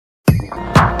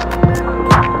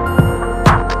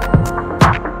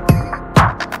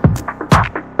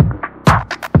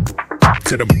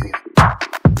to the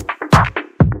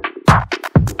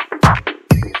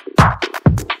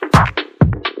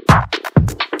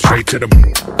straight to the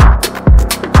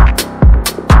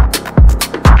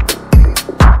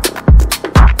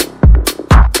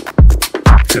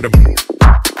to the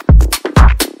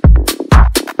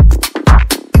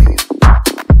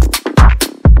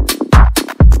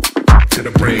to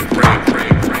the brain, brain,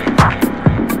 brain, brain.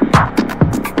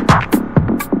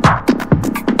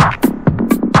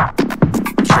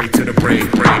 Straight to the brain,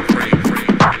 brain, brain, brain.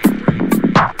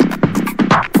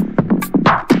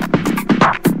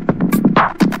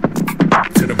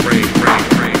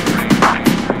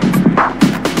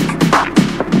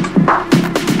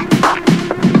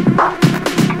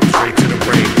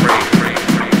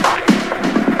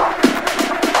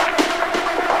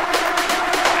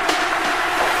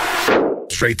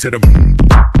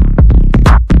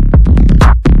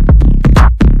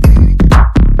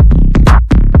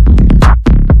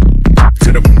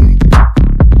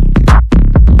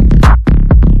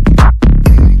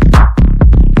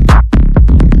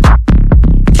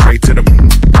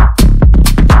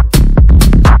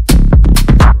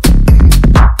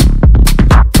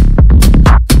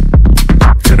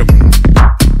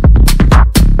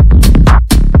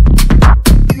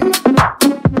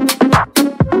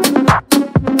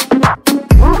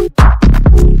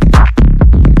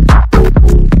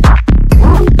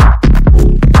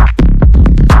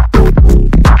 the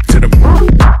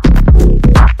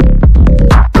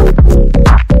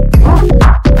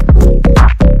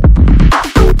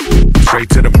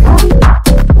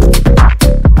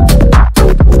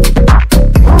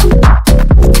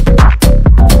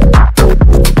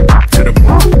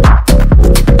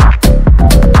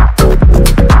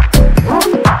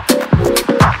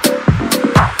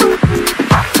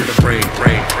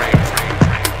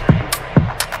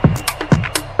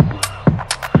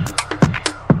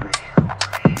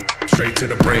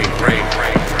brain, brain,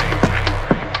 brain,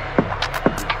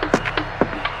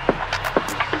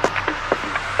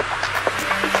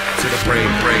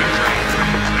 brain.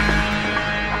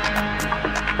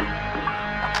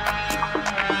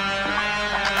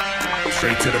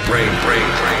 Straight to the brain, brain,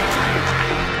 brain, brain.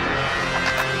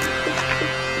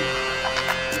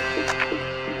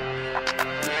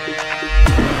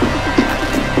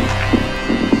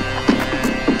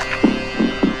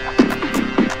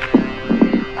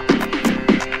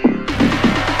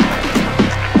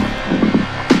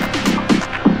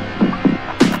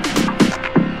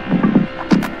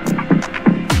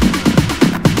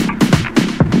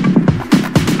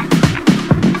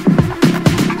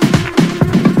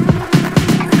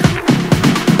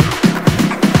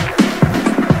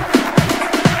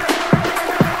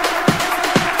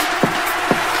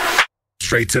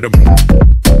 Straight to the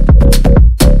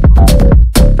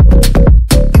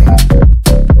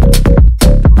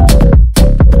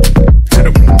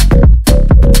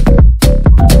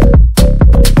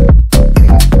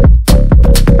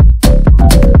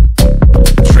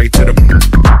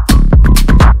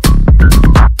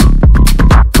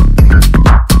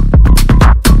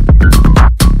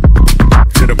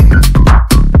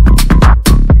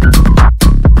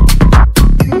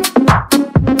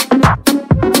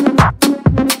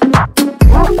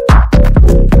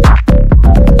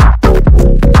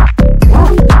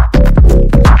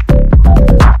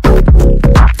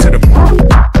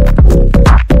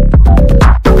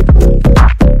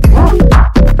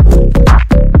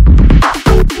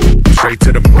straight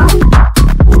to the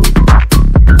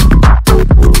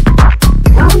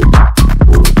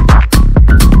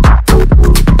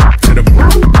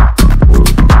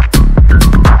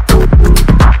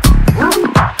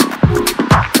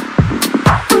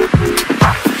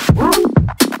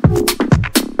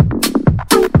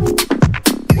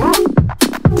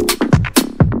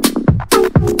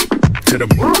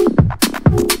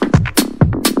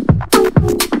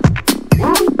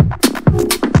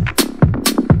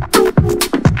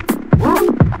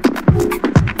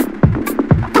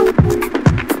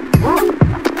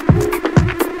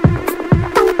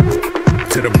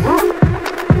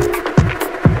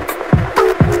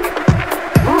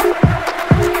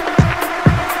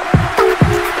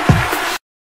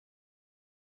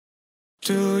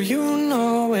Do you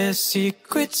know where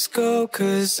secrets go?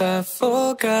 'Cause I've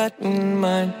forgotten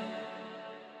mine.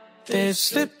 They've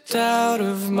slipped out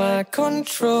of my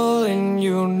control, and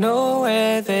you know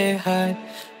where they hide.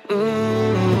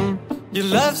 Your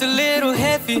love's a little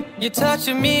heavy, you're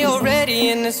touching me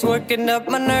already, and it's working up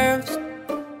my nerves.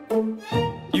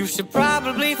 You should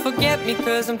probably forget me,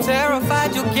 'cause I'm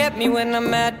terrified you'll get me when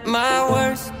I'm at my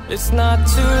worst. It's not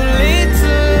too late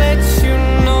to let you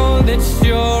know that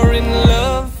you're in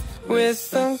love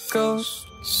with a ghost.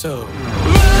 So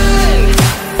run!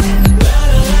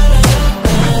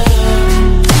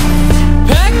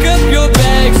 Pack up your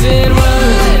bags and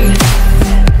run.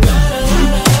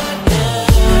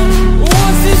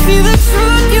 Once you see the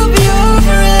truth, you'll be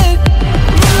over it.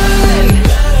 Run!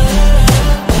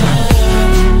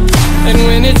 And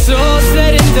when it's all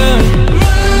said and done,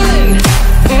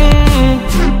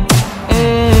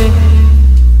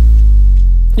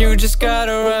 you just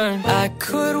gotta run. I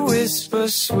could whisper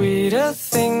sweeter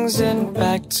things and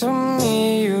back to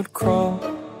me you'd crawl.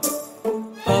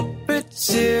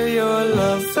 Puppeteer your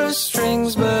love for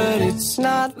strings, but it's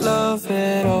not love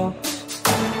at all.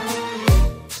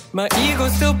 My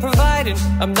ego's still providing,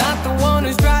 I'm not the one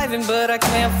who's driving, but I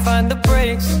can't find the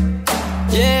brakes.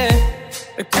 Yeah,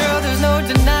 girl, there's no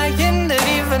denying that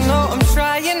even though I'm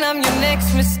trying, I'm your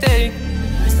next mistake.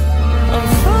 I'm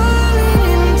falling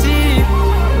in deep.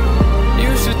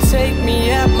 You should take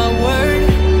me at my word.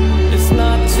 It's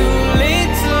not too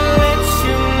late to let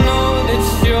you know that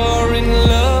you're in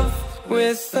love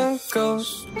with a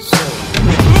ghost. So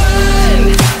run!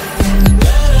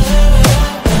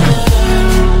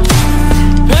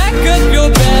 Pack up your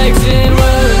bags and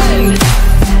run.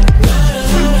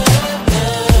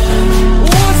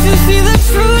 Once you see the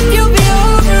truth, you'll be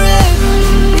over it.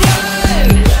 Run!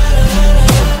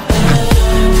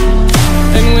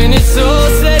 And when it's all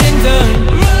said and done,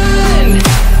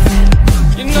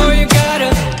 you know you gotta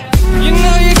run. You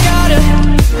know you gotta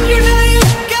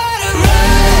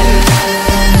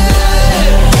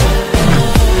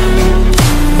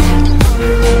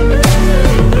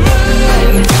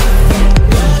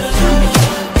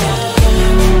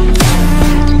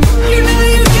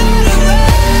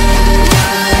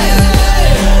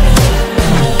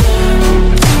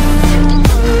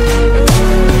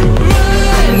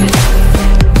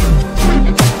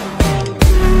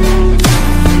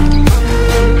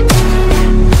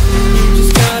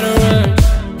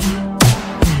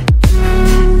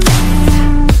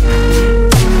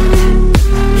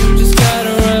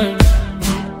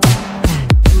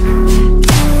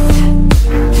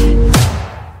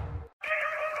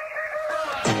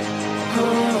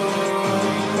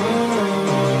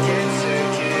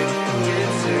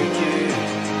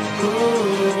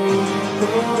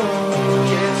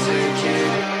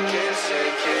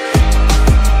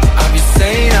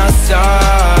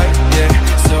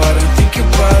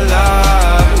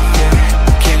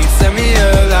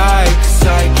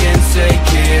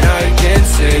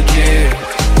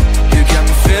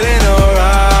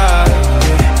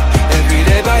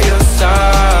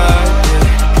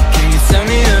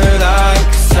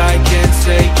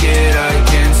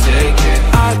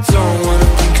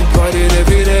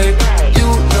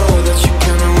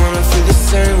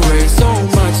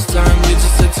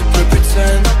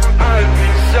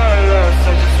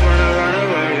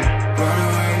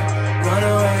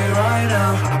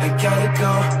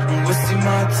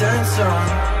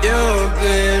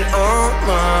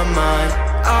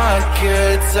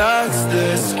touch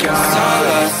the sky.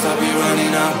 Starlights, I'll be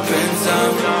running up in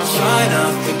time, trying to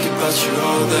think about you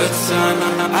all the time.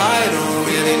 I don't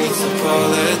really need to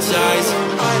apologize.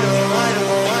 I know,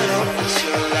 but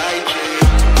you like it.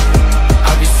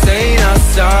 I'll be staying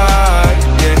outside,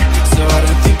 yeah, so I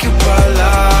don't think about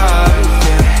life,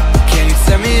 yeah. Can you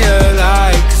tell me a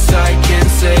lie? 'Cause I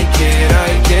can't take it,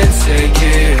 I can't take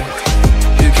it.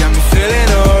 You got me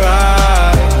feeling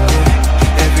alright,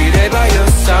 yeah. Every day by your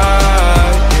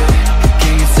side, yeah.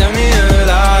 Can you tell me a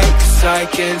lie? 'Cause I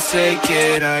can't take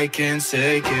it, I can't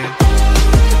take it.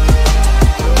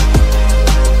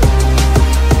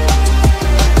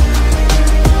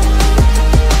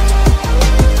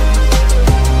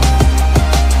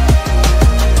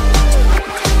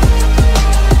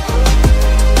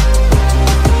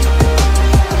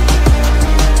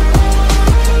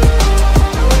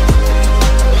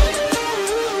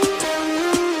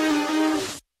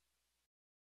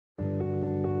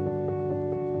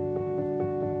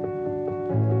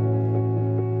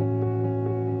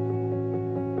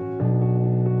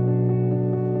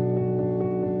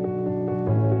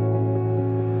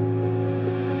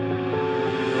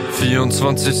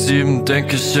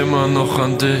 Denk ich immer noch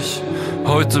an dich.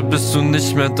 Heute bist du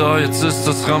nicht mehr da, jetzt ist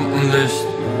das Rampenlicht.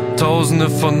 Tausende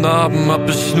von Narben hab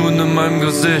ich nun in meinem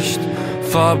Gesicht.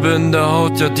 Farbe in der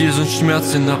Haut, ja diesen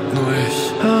Schmerz, den hab nur ich.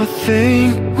 I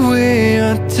think we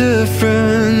are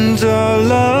different. Our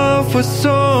love was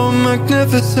so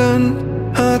magnificent.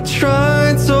 I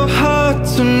tried so hard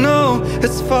to know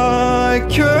as far I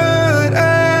could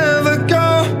ever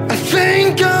go. I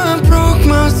think I broke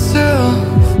myself.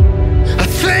 I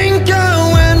think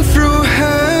I went through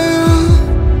hell.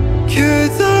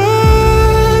 Could I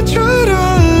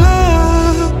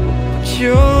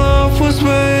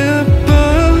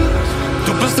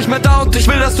da und ich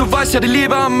will, dass du weißt, ja, die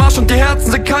Liebe am Arsch und die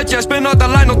Herzen sind kalt. Ja, ich bin heute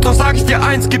allein und doch sag ich dir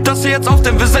eins, gib das hier jetzt auf,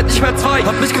 denn wir sind nicht mehr zwei.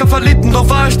 Hab mich grad verliebt und doch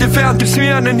war ich dir fern. Gib's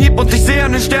mir einen Hieb und ich sehe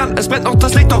einen Stern. Es brennt noch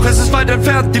das Licht, doch es ist weit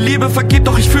entfernt. Die Liebe vergibt,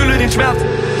 doch ich fühle den Schmerz.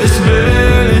 Ich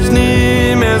will dich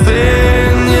nie mehr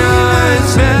sehen, ja,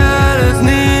 ich werde es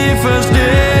nie verstehen.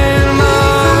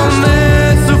 Warum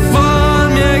willst du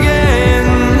von mir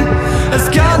gehen? Es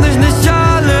kann dich nicht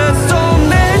alles um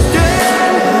dich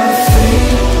drehen. I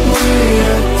think we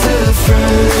are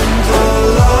different. Our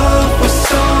love was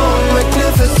so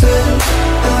magnificent.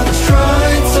 I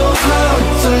tried so hard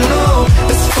to know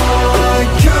as far I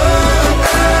could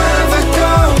ever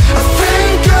go. I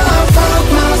think I broke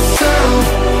myself.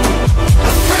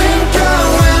 I think I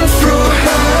went through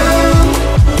hell.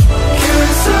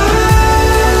 'Cause I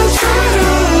tried to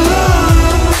love,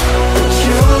 but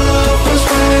your love was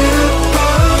way above.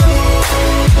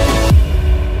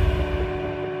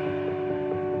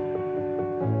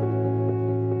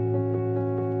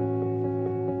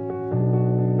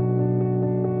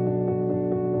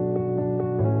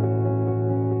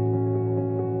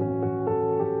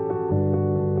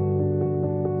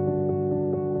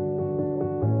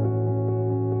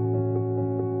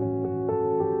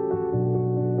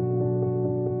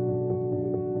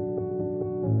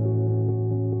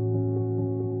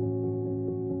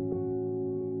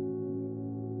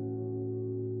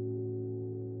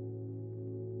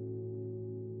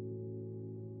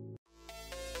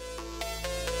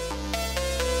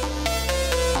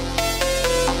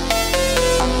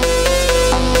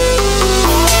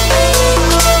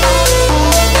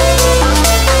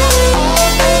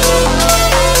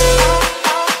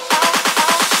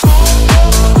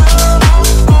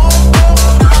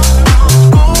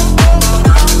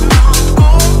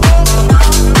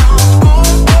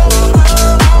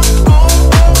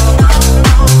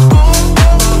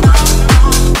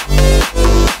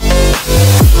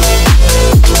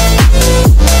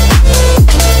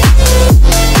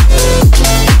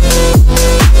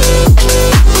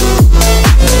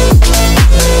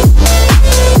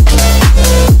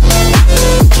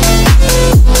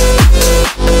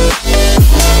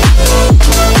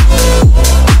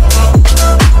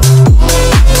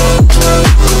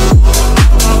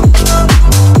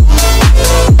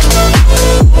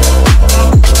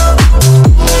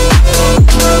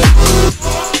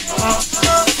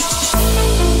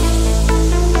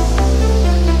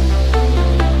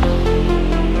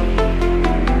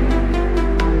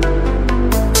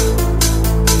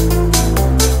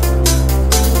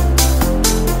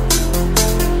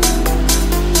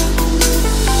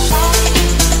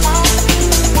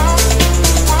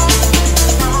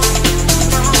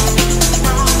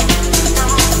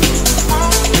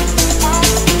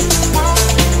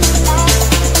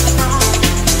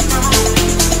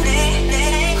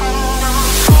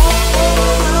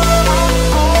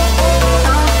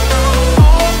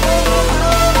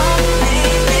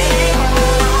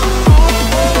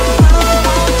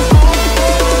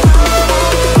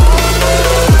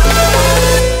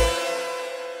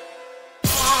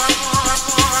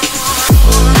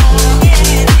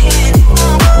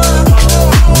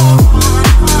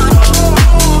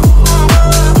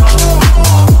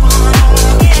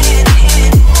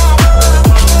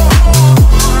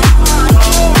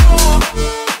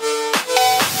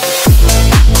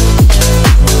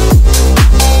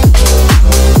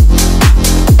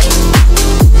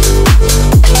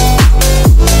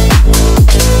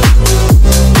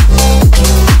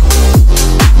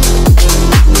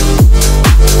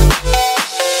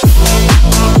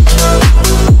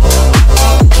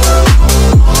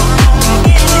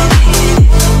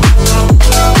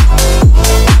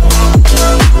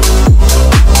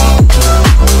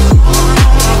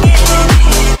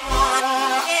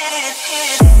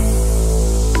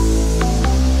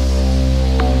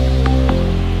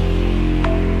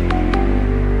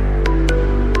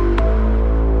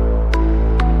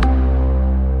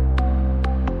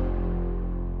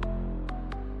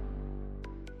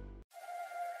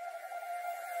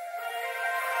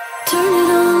 Turn it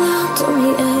all out, told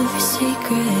me every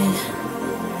secret.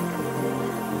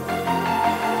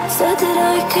 Said that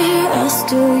I care, asked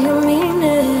do you mean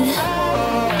it?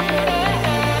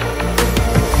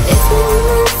 If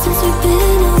we